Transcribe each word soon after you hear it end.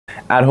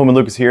At Home and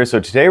Lucas here. So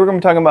today we're going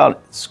to be talking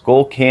about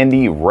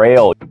Skullcandy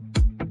Rail.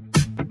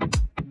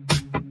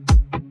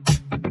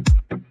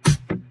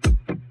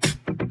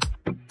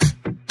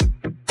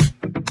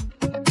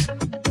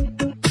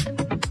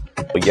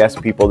 Yes,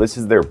 people, this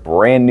is their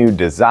brand new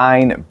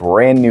design,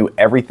 brand new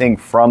everything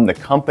from the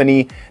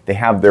company. They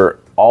have their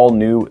all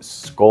new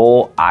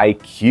Skull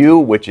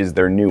IQ, which is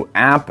their new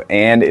app,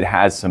 and it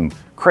has some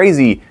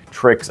crazy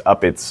tricks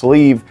up its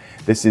sleeve.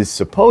 This is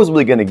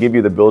supposedly going to give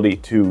you the ability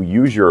to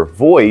use your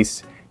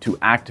voice to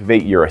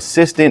activate your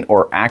assistant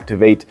or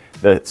activate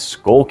the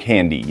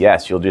Skullcandy.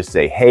 Yes, you'll just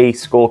say, "Hey,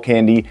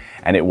 Skullcandy,"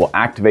 and it will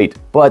activate,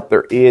 but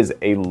there is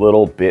a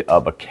little bit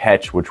of a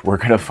catch, which we're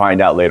gonna find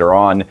out later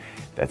on.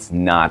 That's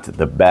not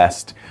the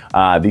best.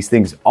 These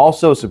things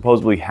also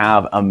supposedly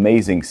have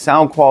amazing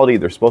sound quality.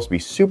 They're supposed to be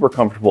super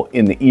comfortable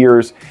in the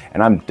ears,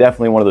 and I'm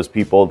definitely one of those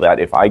people that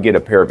if I get a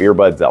pair of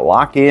earbuds that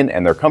lock in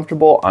and they're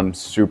comfortable, I'm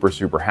super,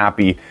 super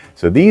happy.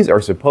 So these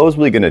are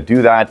supposedly gonna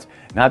do that,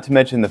 not to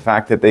mention the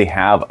fact that they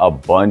have a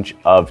bunch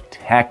of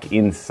tech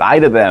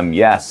inside of them,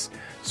 yes.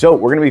 So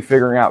we're gonna be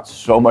figuring out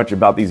so much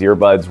about these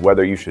earbuds,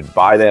 whether you should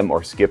buy them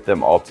or skip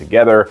them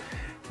altogether.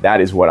 That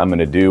is what I'm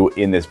gonna do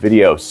in this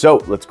video. So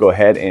let's go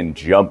ahead and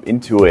jump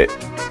into it.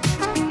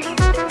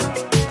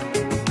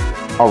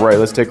 All right,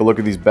 let's take a look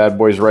at these bad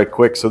boys right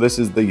quick. So this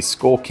is the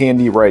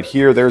Skullcandy right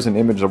here. There's an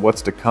image of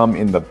what's to come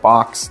in the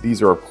box.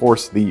 These are of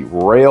course the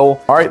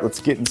rail. All right,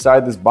 let's get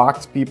inside this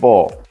box,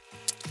 people.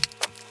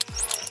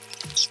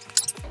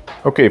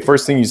 Okay,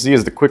 first thing you see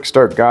is the quick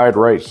start guide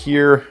right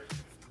here.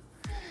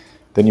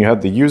 Then you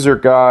have the user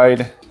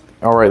guide.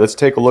 All right, let's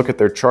take a look at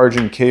their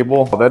charging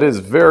cable. That is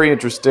very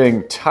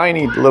interesting,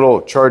 tiny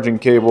little charging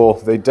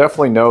cable. They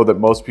definitely know that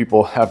most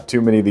people have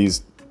too many of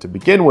these to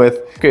begin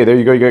with. Okay, there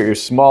you go. You got your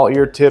small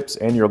ear tips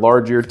and your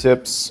large ear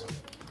tips.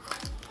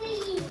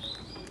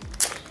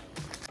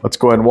 Let's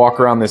go ahead and walk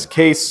around this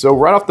case. So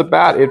right off the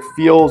bat, it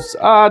feels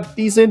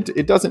decent.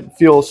 It doesn't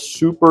feel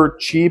super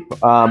cheap,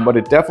 but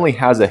it definitely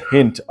has a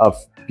hint of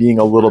being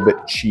a little bit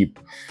cheap.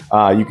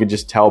 You can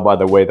just tell by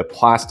the way the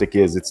plastic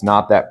is. It's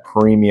not that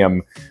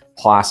premium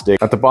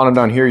plastic. At the bottom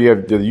down here, you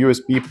have the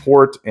USB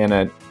port and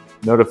a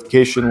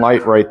notification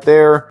light right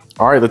there.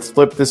 All right, let's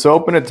flip this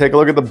open and take a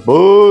look at the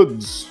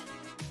buds.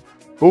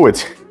 Ooh,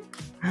 it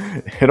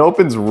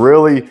opens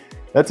really,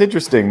 that's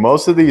interesting.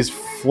 Most of these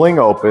fling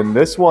open.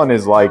 This one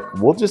is like,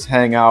 we'll just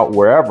hang out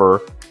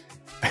wherever.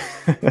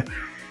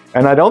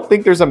 And I don't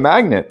think there's a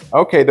magnet.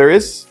 Okay, there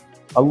is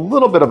a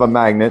little bit of a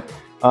magnet,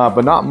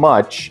 but not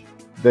much.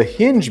 The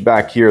hinge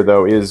back here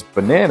though is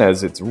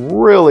bananas. It's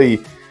really,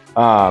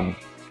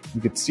 you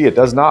can see it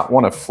does not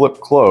want to flip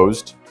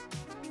closed.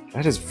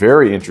 That is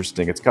very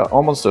interesting. It's got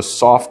almost a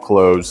soft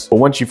close. But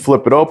once you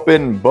flip it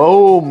open,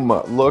 boom,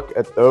 look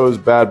at those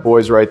bad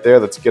boys right there.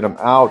 Let's get them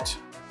out.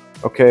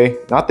 Okay,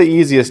 not the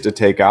easiest to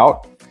take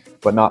out,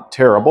 but not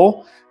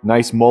terrible.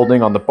 Nice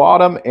molding on the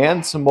bottom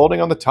and some molding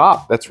on the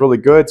top. That's really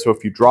good. So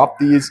if you drop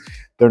these,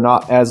 they're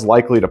not as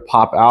likely to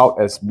pop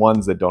out as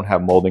ones that don't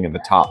have molding in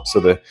the top.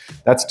 So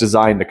that's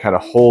designed to kind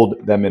of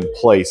hold them in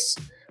place.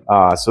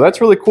 So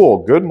that's really cool.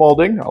 Good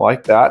molding. I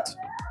like that.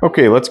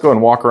 Okay, let's go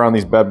and walk around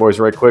these bad boys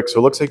right quick. So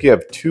it looks like you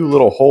have two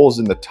little holes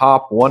in the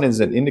top. One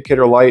is an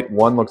indicator light.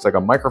 One looks like a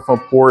microphone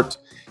port.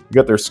 You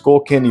got their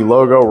Skullcandy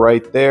logo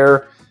right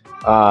there.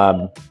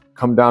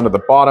 Come down to the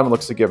bottom. It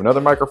looks like you have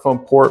another microphone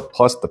port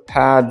plus the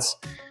pads.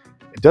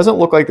 It doesn't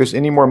look like there's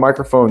any more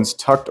microphones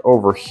tucked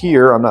over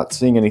here. I'm not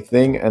seeing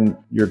anything. And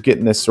you're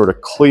getting this sort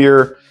of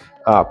clear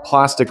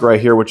plastic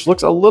right here, which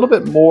looks a little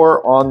bit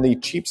more on the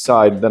cheap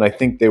side than I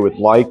think they would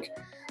like.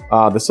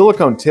 The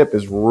silicone tip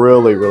is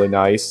really, really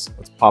nice.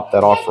 Let's pop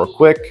that off real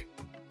quick.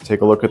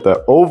 Take a look at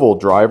the oval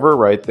driver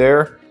right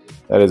there.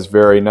 That is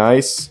very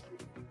nice.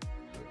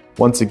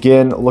 Once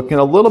again, looking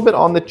a little bit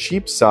on the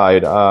cheap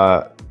side,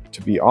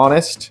 to be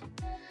honest.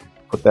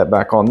 Put that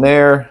back on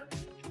there.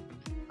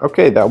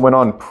 Okay, that went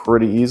on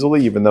pretty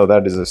easily, even though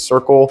that is a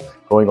circle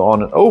going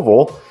on an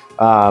oval.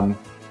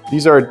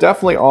 These are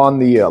definitely on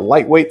the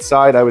lightweight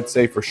side, I would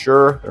say for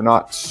sure. They're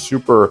not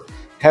super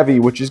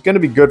heavy, which is going to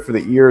be good for the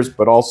ears,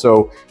 but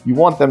also you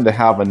want them to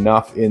have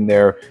enough in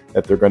there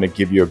that they're going to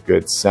give you a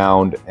good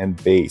sound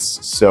and bass.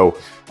 So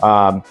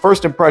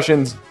first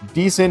impressions,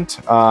 decent,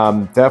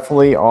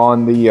 definitely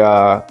on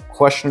the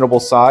questionable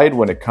side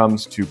when it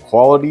comes to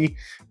quality.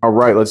 All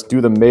right, let's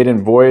do the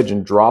maiden voyage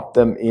and drop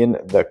them in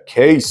the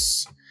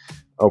case.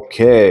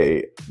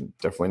 Okay,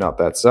 definitely not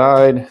that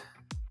side.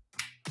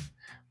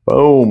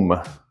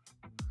 Boom.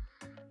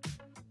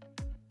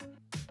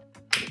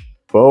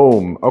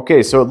 Boom.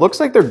 Okay, so it looks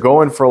like they're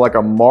going for like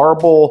a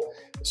marble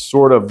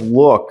sort of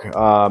look,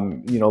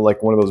 you know,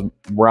 like one of those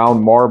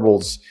round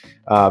marbles.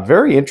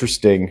 Very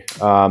interesting.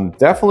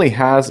 Definitely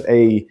has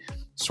a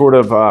sort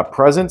of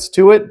presence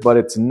to it, but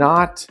it's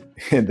not,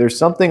 there's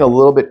something a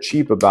little bit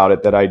cheap about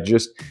it that I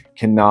just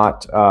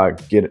cannot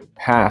get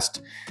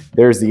past.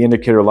 There's the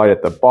indicator light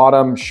at the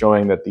bottom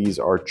showing that these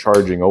are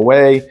charging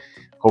away.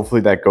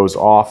 Hopefully that goes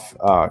off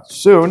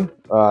soon.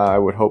 I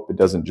would hope it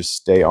doesn't just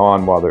stay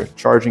on while they're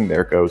charging.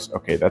 There it goes.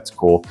 Okay, that's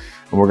cool.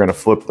 And we're gonna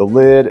flip the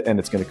lid and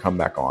it's gonna come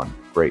back on.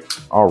 Great.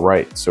 All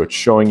right, so it's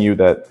showing you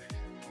that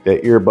the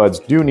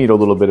earbuds do need a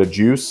little bit of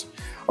juice.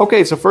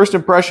 Okay, so first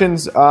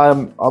impressions,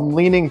 I'm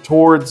leaning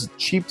towards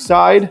cheap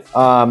side,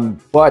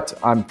 but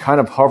I'm kind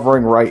of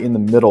hovering right in the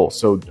middle.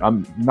 So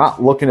I'm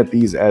not looking at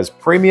these as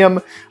premium.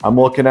 I'm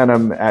looking at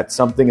them at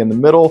something in the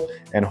middle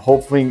and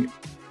hoping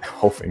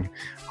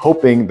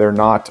they're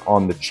not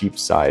on the cheap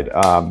side.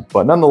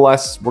 But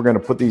nonetheless, we're gonna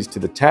put these to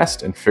the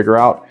test and figure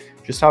out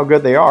just how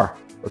good they are.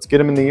 Let's get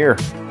them in the ear.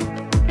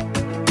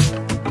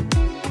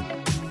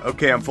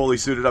 Okay, I'm fully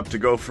suited up to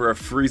go for a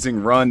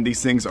freezing run.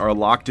 These things are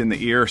locked in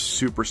the ear,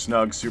 super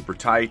snug, super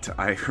tight.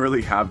 I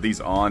really have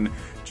these on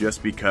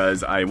just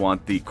because I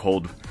want the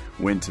cold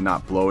wind to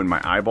not blow in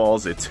my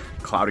eyeballs. It's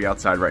cloudy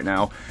outside right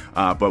now,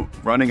 but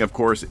running, of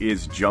course,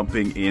 is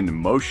jumping in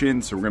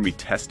motion. So we're gonna be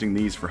testing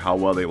these for how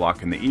well they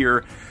lock in the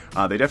ear.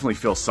 They definitely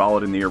feel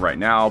solid in the ear right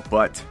now,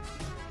 but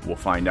we'll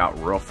find out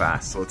real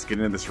fast. So let's get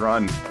into this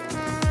run.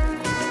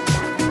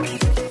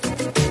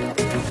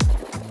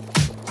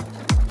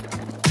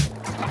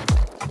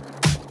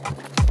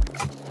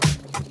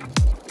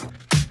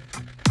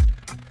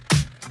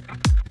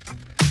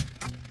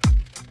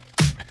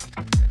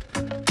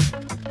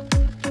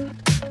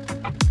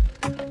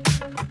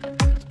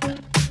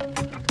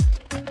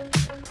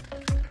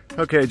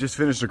 Okay, just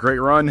finished a great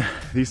run.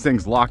 These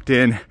things locked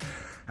in,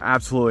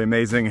 absolutely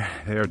amazing.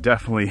 They are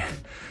definitely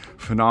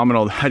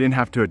phenomenal. I didn't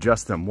have to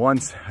adjust them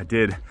once. I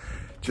did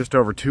just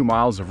over 2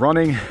 miles of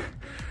running,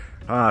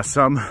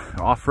 some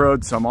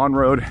off-road, some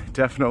on-road.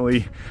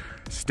 Definitely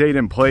stayed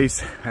in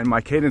place, and my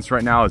cadence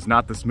right now is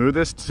not the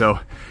smoothest, so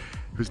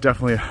it was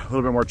definitely a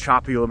little bit more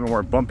choppy, a little bit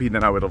more bumpy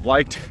than I would have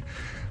liked,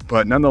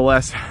 but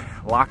nonetheless,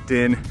 locked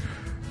in.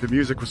 The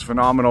music was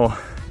phenomenal.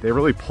 They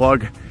really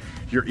plug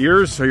your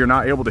ears so you're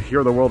not able to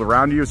hear the world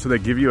around you, so they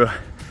give you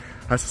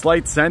a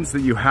slight sense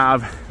that you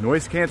have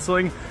noise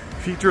canceling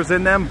features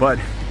in them, but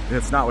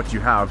it's not what you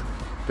have.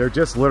 They're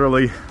just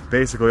literally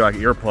basically like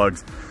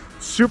earplugs.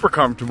 Super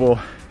comfortable,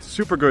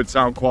 super good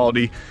sound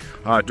quality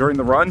during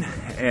the run,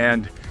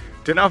 and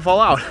did not fall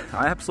out.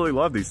 I absolutely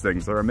love these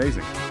things. They're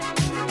amazing.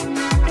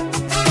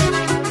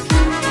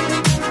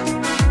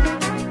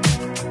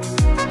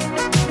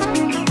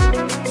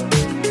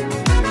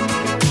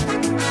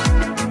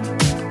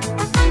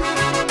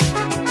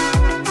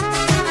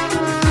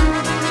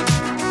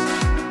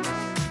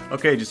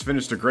 Okay, just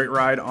finished a great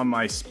ride on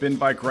my spin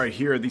bike right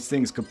here. These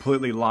things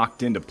completely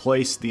locked into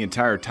place the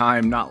entire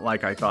time. Not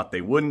like I thought they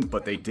wouldn't,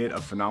 but they did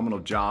a phenomenal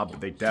job.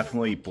 They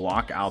definitely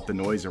block out the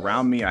noise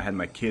around me. I had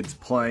my kids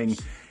playing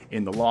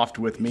in the loft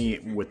with me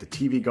with the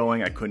TV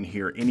going. I couldn't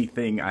hear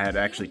anything. I had to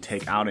actually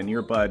take out an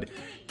earbud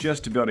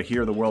just to be able to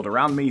hear the world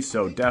around me.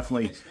 So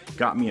definitely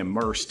got me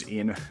immersed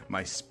in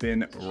my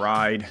spin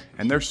ride,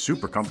 and they're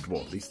super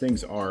comfortable. These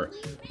things are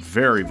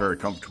very, very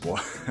comfortable.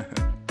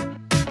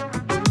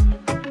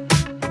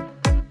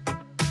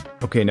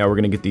 Okay, now we're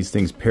gonna get these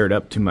things paired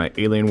up to my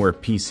Alienware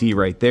PC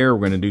right there.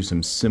 We're gonna do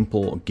some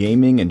simple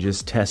gaming and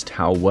just test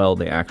how well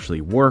they actually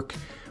work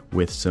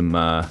with some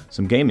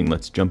gaming.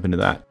 Let's jump into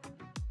that.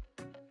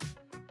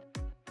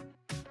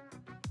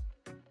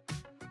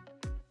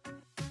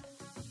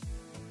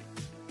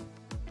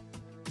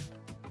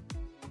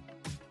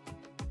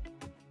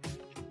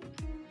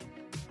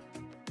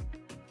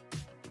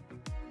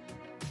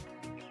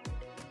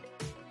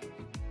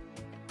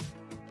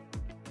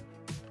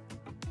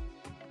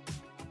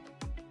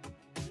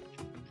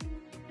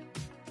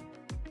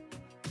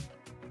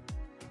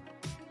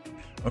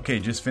 Okay,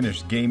 just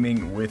finished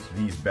gaming with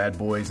these bad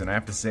boys, and I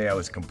have to say I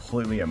was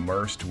completely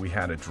immersed. We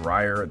had a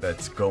dryer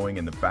that's going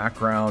in the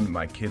background.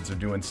 My kids are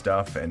doing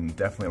stuff, and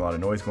definitely a lot of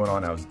noise going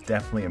on. I was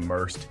definitely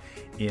immersed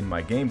in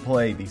my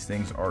gameplay. These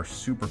things are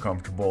super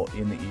comfortable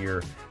in the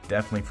ear,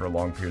 definitely for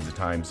long periods of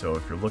time. So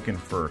if you're looking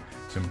for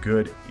some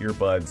good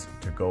earbuds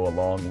to go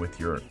along with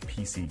your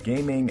PC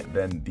gaming,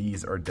 then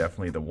these are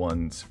definitely the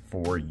ones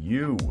for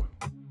you.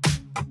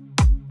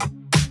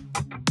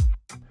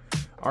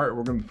 All right,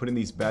 we're gonna be putting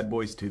these bad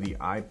boys to the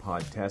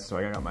iPod test. So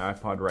I got my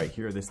iPod right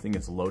here. This thing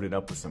is loaded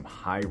up with some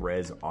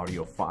high-res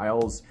audio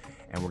files,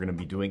 and we're gonna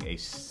be doing a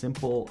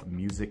simple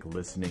music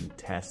listening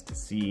test to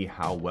see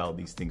how well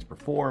these things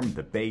perform,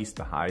 the bass,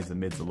 the highs, the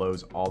mids, the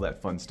lows, all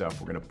that fun stuff.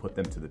 We're gonna put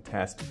them to the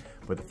test.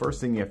 But the first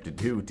thing you have to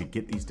do to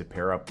get these to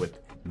pair up with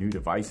new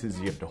devices,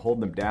 you have to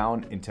hold them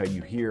down until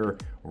you hear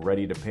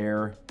ready to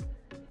pair.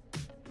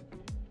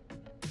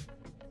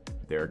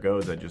 There it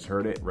goes, I just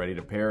heard it, ready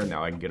to pair.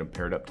 Now I can get them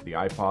paired up to the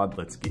iPod.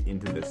 Let's get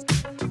into this.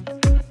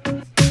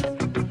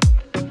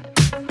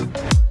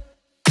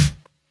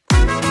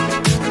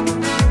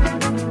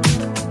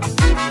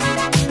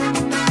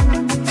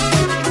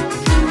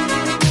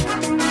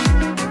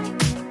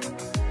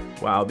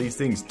 Wow, these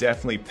things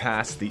definitely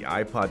pass the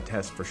iPod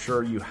test for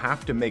sure. You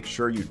have to make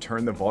sure you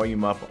turn the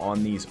volume up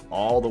on these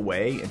all the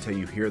way until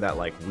you hear that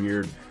like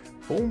weird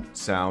boom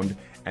sound,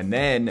 And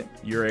then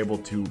you're able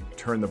to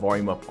turn the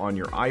volume up on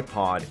your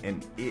iPod,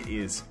 and it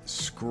is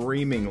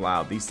screaming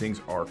loud. These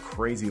things are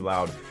crazy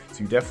loud.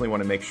 So you definitely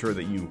want to make sure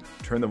that you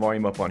turn the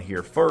volume up on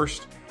here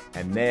first,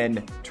 and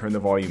then turn the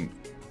volume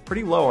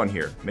pretty low on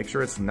here. Make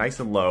sure it's nice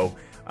and low,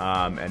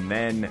 and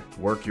then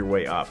work your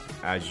way up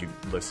as you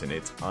listen.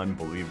 It's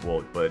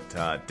unbelievable, but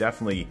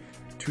definitely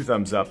 2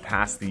 thumbs up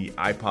past the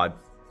iPod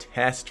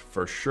test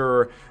for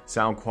sure.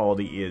 Sound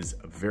quality is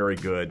very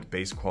good.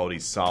 Bass quality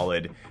is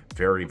solid.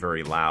 Very,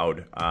 very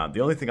loud.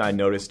 The only thing I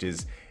noticed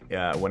is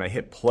when I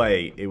hit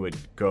play, it would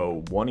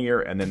go one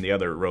ear and then the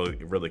other really,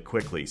 really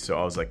quickly. So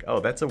I was like, oh,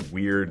 that's a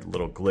weird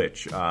little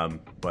glitch.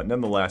 But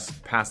nonetheless,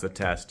 passed the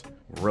test.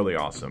 Really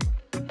awesome.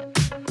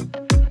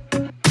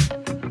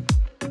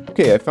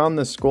 Okay, I found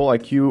the Skull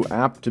IQ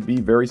app to be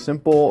very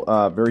simple,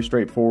 very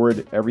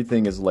straightforward.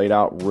 Everything is laid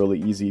out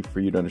really easy for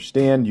you to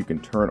understand. You can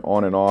turn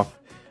on and off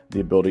the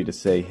ability to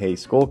say, hey,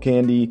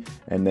 Skullcandy,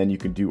 and then you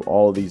can do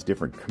all of these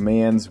different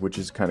commands, which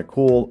is kind of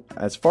cool.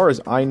 As far as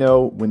I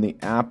know, when the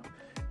app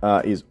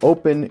is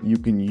open, you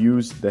can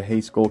use the Hey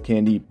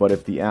Skullcandy, but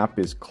if the app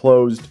is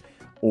closed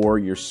or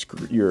your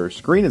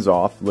screen is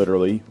off,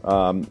 literally,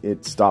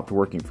 it stopped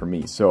working for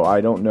me. So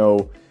I don't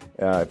know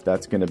if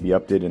that's going to be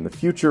updated in the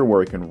future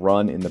where it can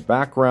run in the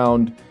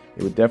background.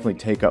 It would definitely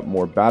take up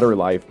more battery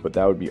life, but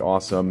that would be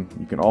awesome.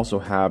 You can also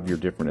have your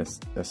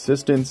different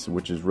assistants,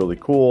 which is really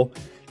cool.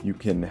 You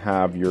can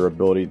have your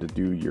ability to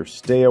do your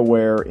stay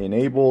aware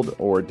enabled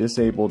or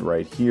disabled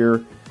right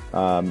here.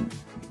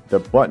 The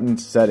button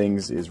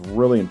settings is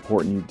really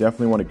important. You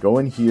definitely want to go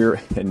in here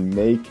and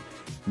make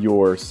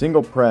your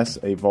single press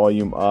a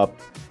volume up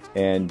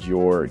and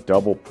your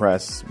double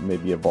press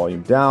maybe a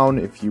volume down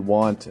if you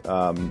want.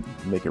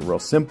 Make it real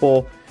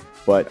simple.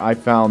 But I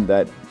found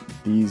that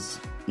these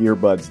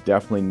earbuds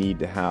definitely need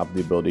to have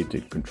the ability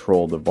to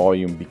control the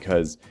volume,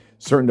 because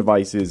certain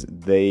devices,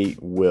 they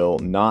will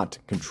not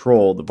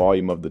control the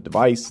volume of the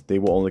device. They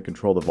will only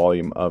control the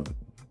volume of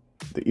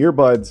the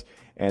earbuds,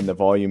 and the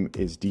volume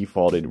is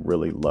defaulted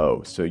really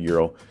low. So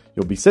you'll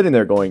be sitting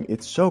there going,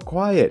 it's so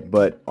quiet,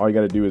 but all you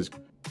got to do is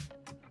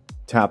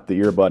tap the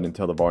earbud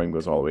until the volume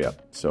goes all the way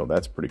up. So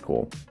that's pretty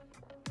cool.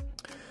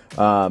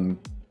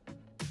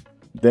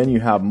 Then you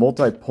have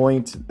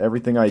multi-point.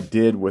 Everything I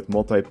did with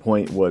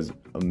multi-point was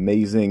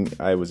amazing.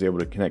 I was able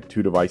to connect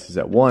 2 devices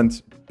at once.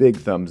 Big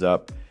thumbs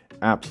up.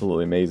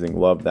 Absolutely amazing.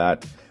 Love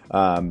that.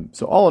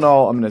 So all in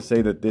all, I'm going to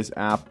say that this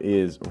app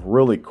is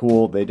really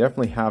cool. They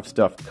definitely have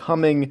stuff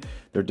coming.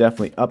 They're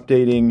definitely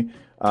updating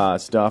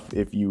stuff.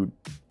 If you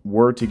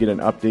were to get an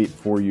update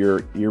for your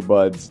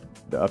earbuds,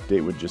 the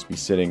update would just be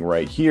sitting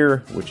right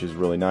here, which is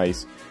really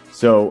nice.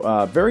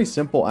 So very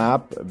simple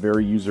app,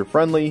 very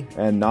user-friendly,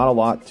 and not a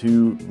lot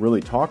to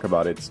really talk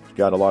about. It's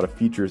got a lot of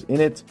features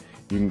in it.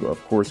 You can,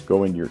 of course,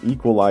 go into your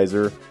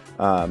equalizer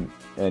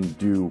and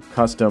do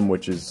custom,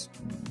 which is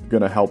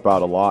going to help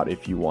out a lot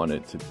if you want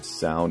it to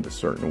sound a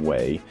certain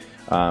way.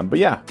 But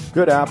yeah,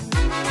 good app.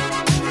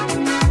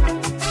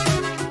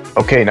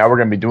 Okay, now we're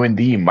going to be doing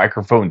the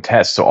microphone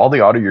test. So all the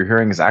audio you're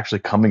hearing is actually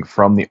coming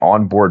from the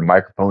onboard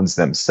microphones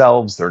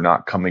themselves. They're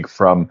not coming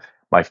from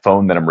my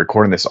phone that I'm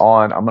recording this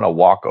on. I'm going to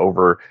walk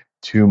over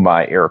to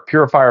my air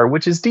purifier,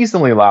 which is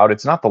decently loud.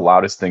 It's not the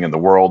loudest thing in the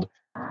world.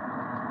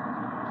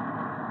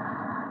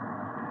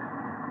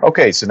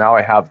 Okay, so now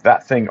I have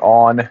that thing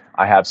on.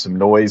 I have some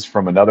noise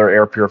from another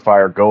air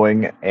purifier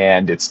going,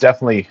 and it's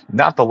definitely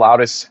not the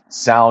loudest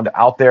sound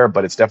out there,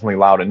 but it's definitely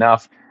loud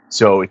enough.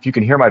 So if you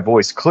can hear my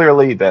voice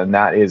clearly, then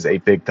that is a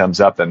big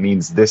thumbs up. That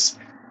means this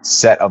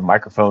set of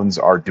microphones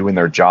are doing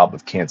their job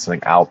of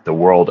canceling out the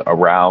world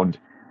around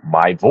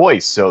my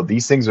voice. So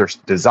these things are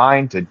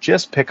designed to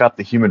just pick up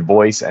the human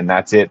voice, and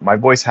that's it. My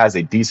voice has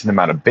a decent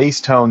amount of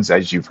bass tones,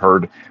 as you've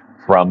heard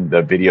from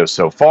the video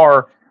so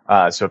far.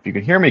 So if you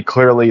can hear me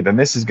clearly, then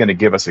this is going to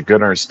give us a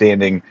good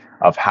understanding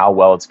of how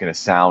well it's going to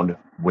sound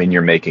when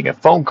you're making a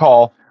phone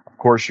call. Of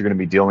course, you're going to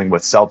be dealing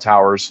with cell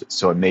towers,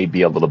 so it may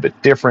be a little bit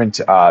different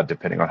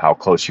depending on how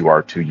close you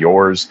are to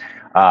yours.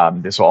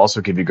 This will also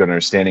give you a good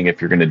understanding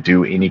if you're going to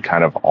do any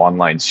kind of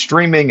online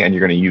streaming and you're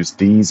going to use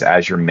these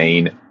as your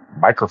main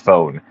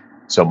microphone.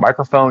 So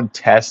microphone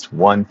test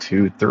 1,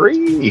 2,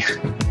 3.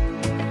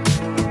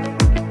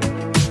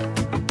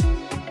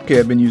 Okay,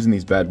 I've been using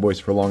these bad boys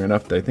for long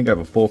enough that I think I have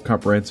a full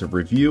comprehensive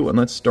review, and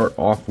let's start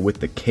off with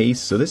the case.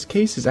 So this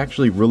case is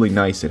actually really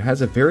nice. It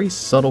has a very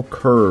subtle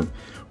curve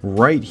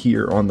right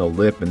here on the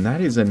lip, and that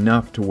is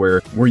enough to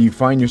where you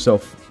find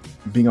yourself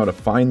being able to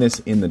find this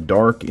in the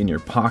dark in your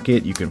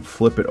pocket. You can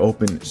flip it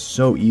open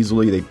so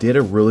easily. They did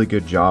a really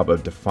good job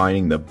of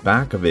defining the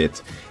back of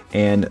it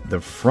and the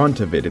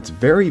front of it. It's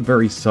very,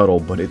 very subtle,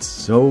 but it's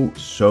so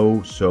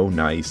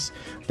nice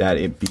that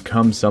it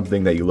becomes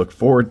something that you look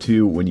forward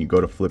to when you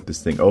go to flip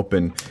this thing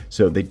open.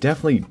 So they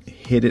definitely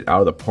hit it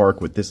out of the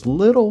park with this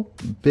little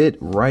bit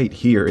right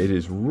here. It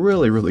is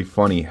really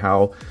funny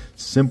how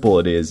simple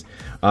it is.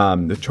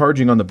 The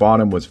charging on the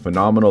bottom was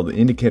phenomenal. The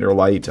indicator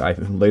light, I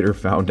later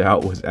found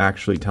out, was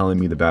actually telling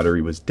me the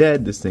battery was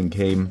dead. This thing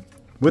came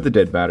with a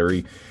dead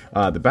battery.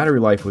 The battery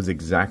life was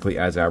exactly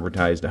as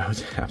advertised. I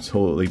was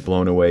absolutely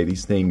blown away.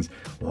 These things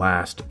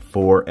last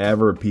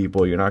forever,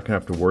 people. You're not gonna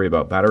have to worry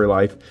about battery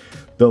life.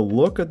 The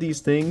look of these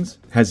things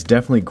has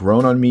definitely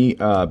grown on me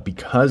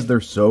because they're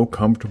so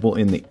comfortable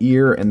in the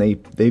ear, and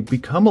they've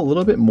become a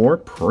little bit more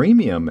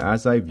premium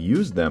as I've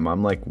used them.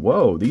 I'm like,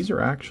 whoa, these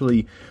are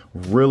actually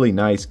really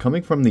nice.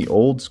 Coming from the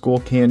old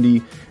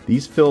Skullcandy,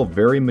 these feel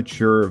very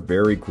mature,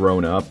 very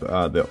grown up.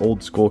 The old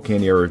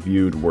Skullcandy I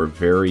reviewed were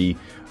very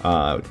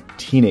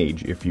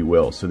teenage, if you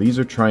will. So these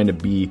are trying to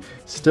be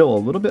still a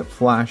little bit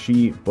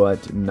flashy,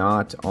 but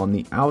not on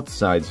the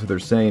outside. So they're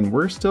saying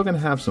we're still gonna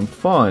have some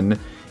fun.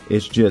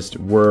 It's just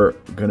we're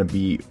gonna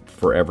be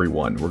for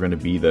everyone. We're gonna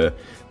be the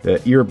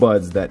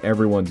earbuds that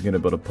everyone's gonna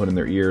be able to put in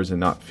their ears and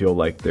not feel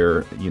like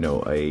they're, you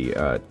know,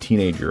 a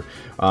teenager.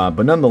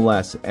 But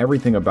nonetheless,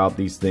 everything about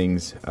these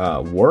things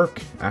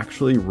work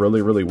actually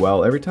really, really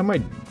well. Every time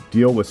I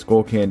deal with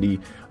Skullcandy,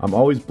 I'm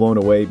always blown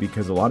away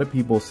because a lot of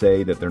people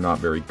say that they're not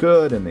very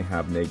good and they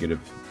have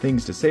negative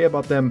things to say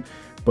about them.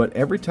 But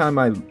every time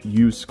I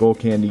use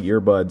Skullcandy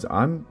earbuds,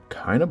 I'm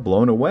kind of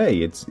blown away.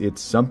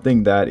 It's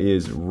something that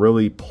is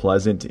really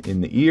pleasant in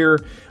the ear.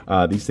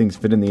 These things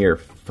fit in the ear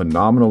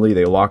phenomenally.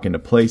 They lock into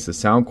place. The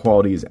sound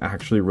quality is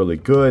actually really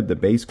good. The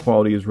bass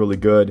quality is really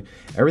good.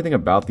 Everything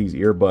about these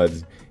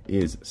earbuds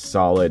is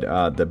solid.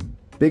 The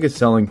biggest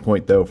selling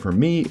point though for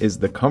me is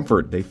the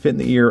comfort. They fit in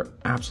the ear,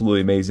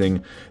 absolutely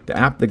amazing. The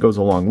app that goes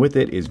along with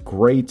it is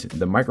great.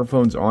 The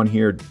microphones on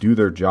here do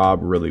their job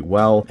really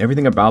well.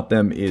 Everything about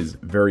them is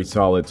very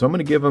solid. So I'm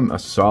going to give them a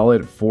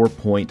solid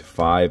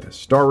 4.5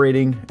 star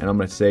rating, and I'm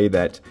going to say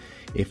that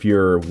if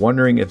you're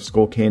wondering if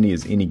Skullcandy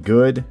is any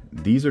good,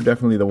 these are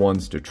definitely the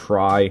ones to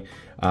try.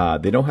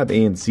 They don't have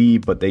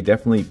ANC, but they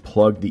definitely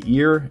plug the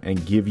ear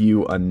and give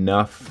you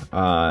enough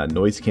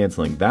noise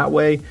canceling that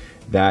way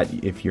that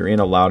if you're in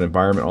a loud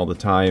environment all the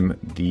time,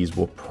 these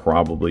will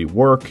probably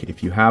work.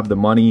 If you have the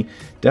money,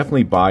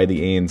 definitely buy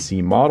the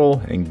ANC model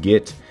and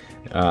get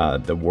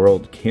the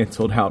world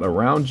canceled out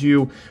around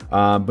you.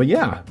 But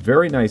yeah,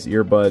 very nice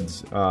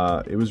earbuds.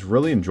 It was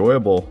really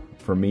enjoyable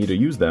for me to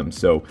use them.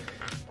 So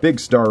big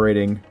star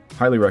rating,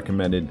 highly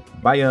recommended.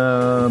 Bye.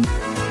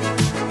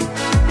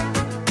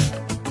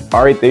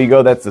 All right, there you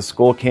go. That's the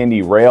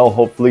Skullcandy Rail.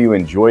 Hopefully you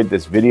enjoyed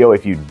this video.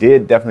 If you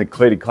did,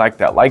 definitely click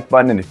that like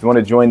button. And if you want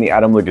to join the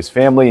Adam Lucas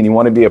family and you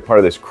want to be a part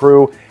of this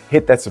crew,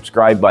 hit that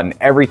subscribe button.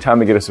 Every time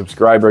I get a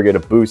subscriber, I get a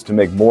boost to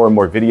make more and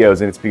more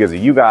videos. And it's because of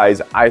you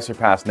guys, I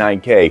surpassed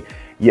 9K.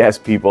 Yes,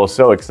 people,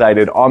 so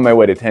excited, on my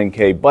way to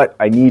 10K, but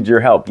I need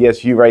your help.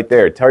 Yes, you right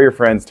there. Tell your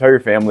friends, tell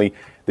your family,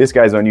 this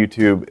guy's on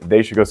YouTube.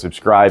 They should go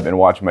subscribe and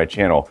watch my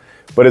channel.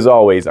 But as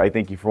always, I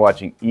thank you for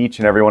watching each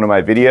and every one of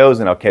my videos,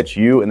 and I'll catch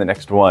you in the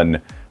next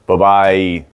one. Bye-bye.